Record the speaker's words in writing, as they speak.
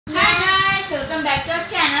welcome back to our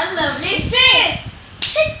channel Lovely Sis.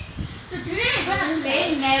 So today we're gonna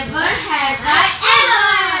play Never Have I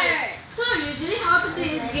Ever. So usually how to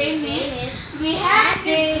play this game is we have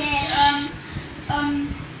this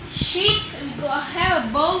sheets. We have a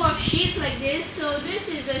bowl of sheets like this. So this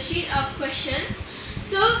is the sheet of questions.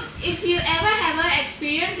 So if you ever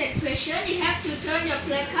experienced that question, you have to turn your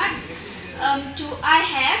play card to I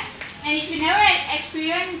have, and if you never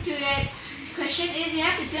experienced to that question is you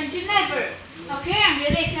have to turn to never. Okay, I'm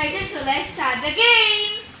really excited, so let's start the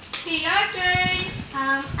game. Okay, your turn.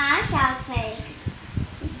 I shall take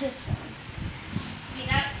this one.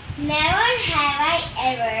 Never have I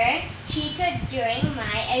ever cheated during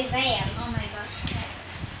my exam. Oh my gosh.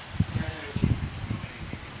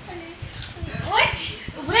 What?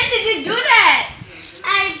 When did you do that?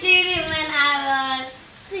 I did it when I was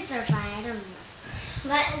 6 or 5, I don't know.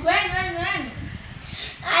 But When?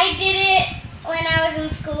 I did it when I was in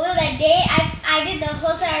school. That day I did the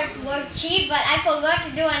whole entire worksheet, but I forgot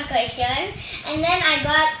to do one question. And then I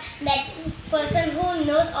got that person who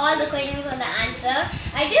knows all the questions on the answer.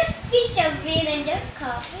 I just picked a bit and just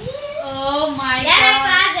copied it. Oh my Then I gosh.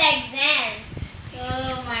 passed the exam.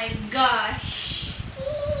 Oh my gosh.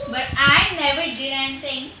 But I never did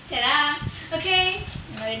anything. Ta-da. Okay,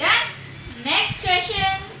 we're done. Next question,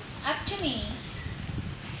 up to me.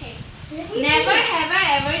 Okay. Never have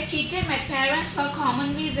I ever cheated my parents for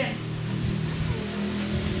common reasons.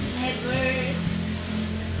 Never.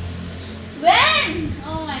 When?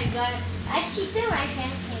 Oh my god. I cheated my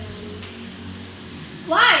parents for money.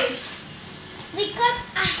 Why? Because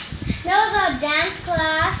there was a dance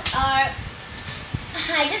class, or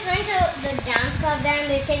I just went to the dance class there and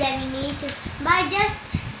they said that we need to buy just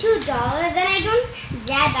 $2 and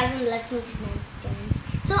Dad doesn't let me dance.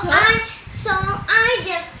 So I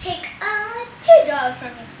just take $2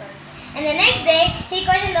 from his purse. And the next day he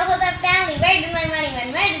questioned the whole family, where did my money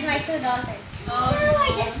went? Where did my $2 went? So I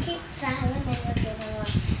just keep silent and just give him one.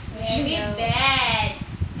 Very bad.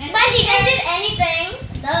 Next But he question. didn't do anything.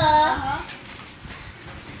 Duh. Uh-huh.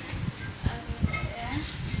 Okay, yeah.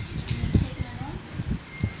 Take another one.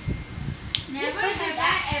 Never have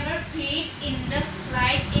I ever peed in the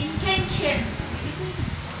flight intention.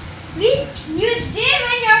 You did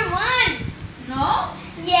when you're 1. No?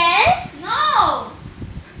 Yes. No.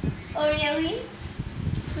 Oh really?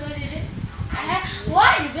 So did it? I have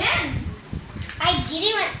what? When? I did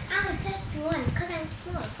it when I was just 1 because I'm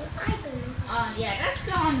small, so I don't know. Oh yeah, that's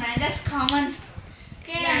common, man. That's common.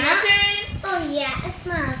 Okay, Yeah. your turn. Oh yeah, it's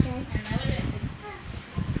my turn. I never did.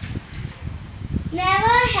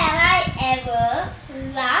 Never have I ever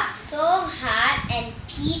laughed so hard and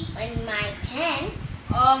peed in my pants.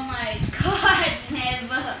 Oh my god,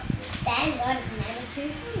 never. Thank God it's never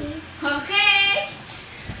too funny. Okay.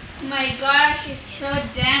 My gosh, it's so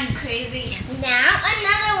damn crazy. Now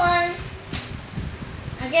another one.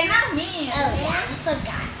 Okay, not me. Oh Okay? yeah, I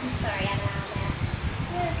forgot. I'm sorry about that.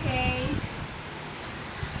 Okay.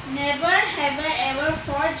 Never have I ever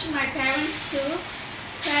forged my parents'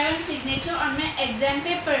 signature on my exam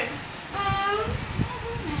paper. I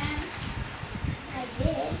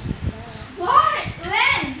did. What?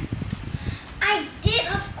 When? I did,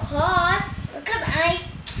 of course, because I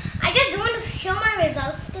just don't want to show my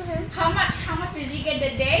results to him. How much did you get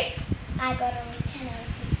that day? I got only 10 out of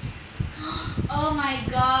 50. Oh my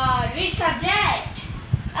god. Which subject?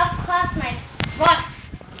 Of course, my first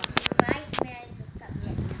nightmare is the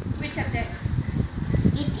subject. Which subject?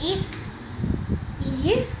 It is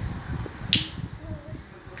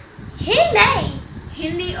Hindi.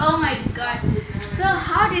 Hindi. Oh my god. So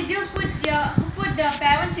how did you put the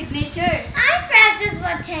parent signature? I practiced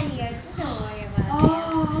for 10 years. Don't worry about it.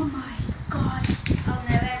 Oh my god. I'll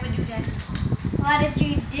never ever do that. What if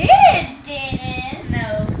you did it?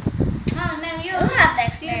 No. No, you We'll have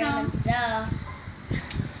the you know. experiments though.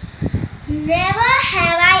 Never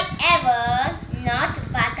have I ever not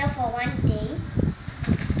butter for 1 day.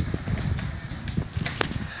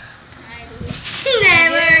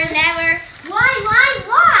 Never.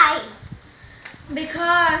 Why?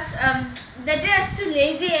 Because that day I was too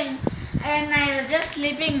lazy and I was just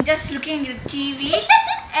sleeping, just looking at the TV.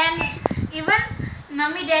 And even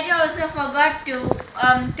mommy daddy also forgot to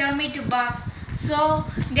tell me to bath. So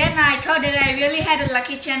then I thought that I really had a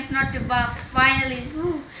lucky chance not to bath finally.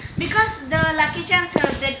 Ooh. Because the lucky chance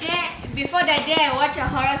was that day, before that day I watched a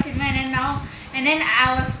horror cinema and then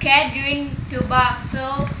I was scared during to bath.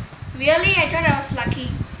 So really I thought I was lucky.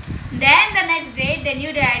 Then the next day they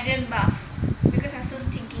knew that I didn't bath because I was so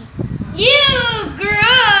stinky. You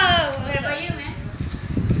gross. What about you, man?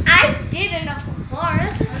 I didn't, of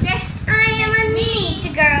course. Okay. I am a Next me.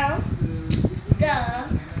 neat girl. Duh.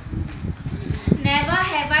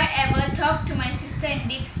 talk to my sister in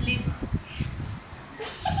deep sleep?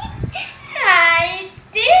 I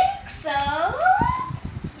think so.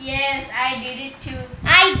 Yes, I did it too.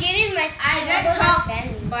 I did it myself. I didn't talk,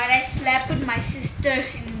 but I slept with my sister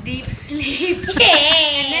in deep sleep. And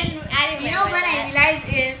then, you know what I realized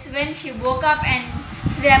is when she woke up and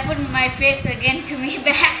slapped my face again to me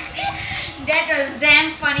back. That was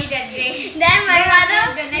damn funny that day. Then my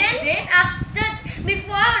mother, the next day,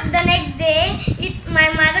 before the next day,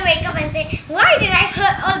 my mother wake up and say, why did I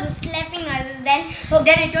heard all the slapping noises? Then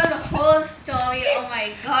I told the whole story. Oh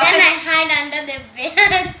my god. Then I hide under the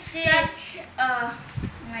bed. Such oh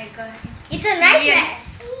my god. It's a nightmare.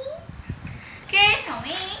 Okay,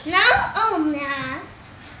 Tommy. No, oh no.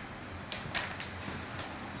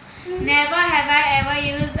 Never have I ever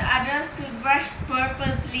used others' toothbrush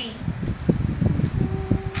purposely.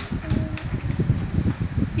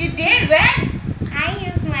 You did when? I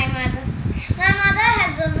use my mother's. My mother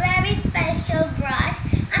has a very special brush,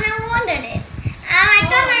 and I wanted it.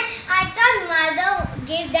 I thought mother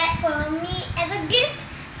gave that for me as a gift,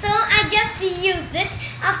 so I just used it.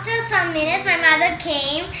 After some minutes, my mother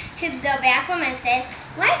came to the bathroom and said,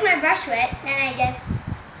 "Why is my brush wet?" And I just.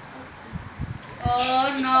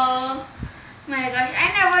 Oh no! My gosh,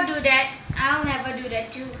 I never do that. I'll never do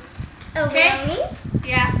that too. Okay.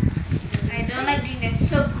 Yeah. I don't like doing that.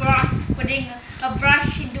 So gross. Putting a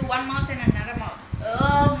brush into one mouth and another mouth.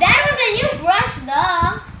 Oh. That was a new brush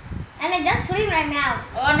though. And I just put it in my mouth.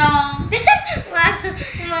 Oh no.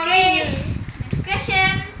 Mommy. Okay. Next question.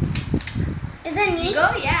 Is it me? You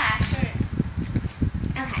go? Yeah, sure.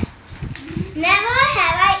 Okay. Never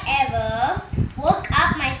have I ever woke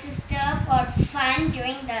up my sister for fun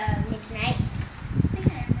during the midnight.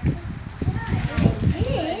 I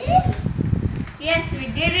did. Yes, we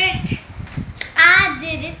did it. I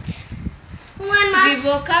did it. We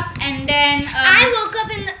woke up and then I woke up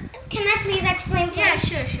in the. Can I please explain first?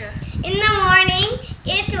 Yeah, sure. In the morning,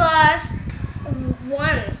 it was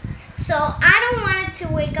 1. So I don't want to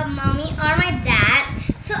wake up mommy or my dad.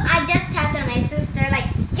 So I just tapped on my sister like,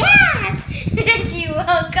 yeah! She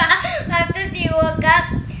woke up. After she woke up,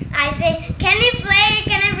 I said, can we play?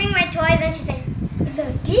 Can I bring my toys? And she said,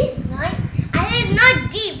 the deep night? I said, it's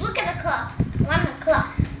not deep. Look at the clock. 1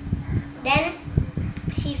 o'clock. Then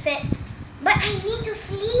she said, but I need to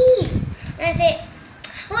sleep. And I said,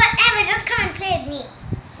 whatever, just come and play with me.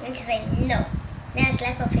 And she said, no. Then I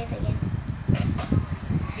slapped her face again.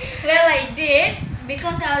 Well, I did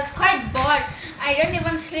because I was quite bored. I didn't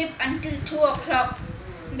even sleep until 2 o'clock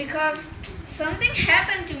because something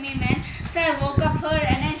happened to me, man. So I woke up her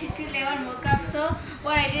and then she still haven't woke up. So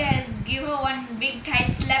what I did is give her one big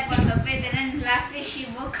tight slap on her face and then lastly she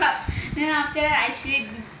woke up. Then after that I sleep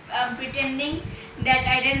pretending that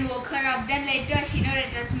I didn't woke her up. Then later she know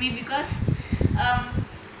that it was me because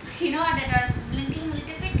she know that I was blinking a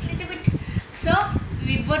little bit. So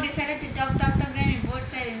we both decided to talk, then we both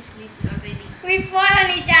fell in sleep already. We fought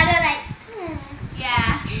on each other like,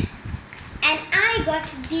 yeah. And I got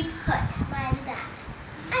deep hurt by that.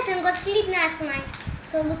 I didn't go to sleep last night.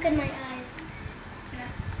 So look at my eyes.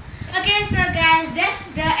 Okay, so guys, that's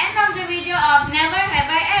the end of the video of Never Have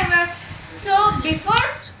I Ever. So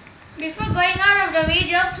before going out of the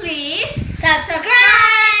video, please subscribe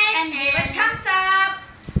and give a thumbs up.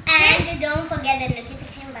 And don't forget the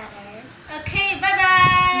notification button. Okay, bye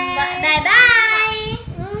bye. Bye bye.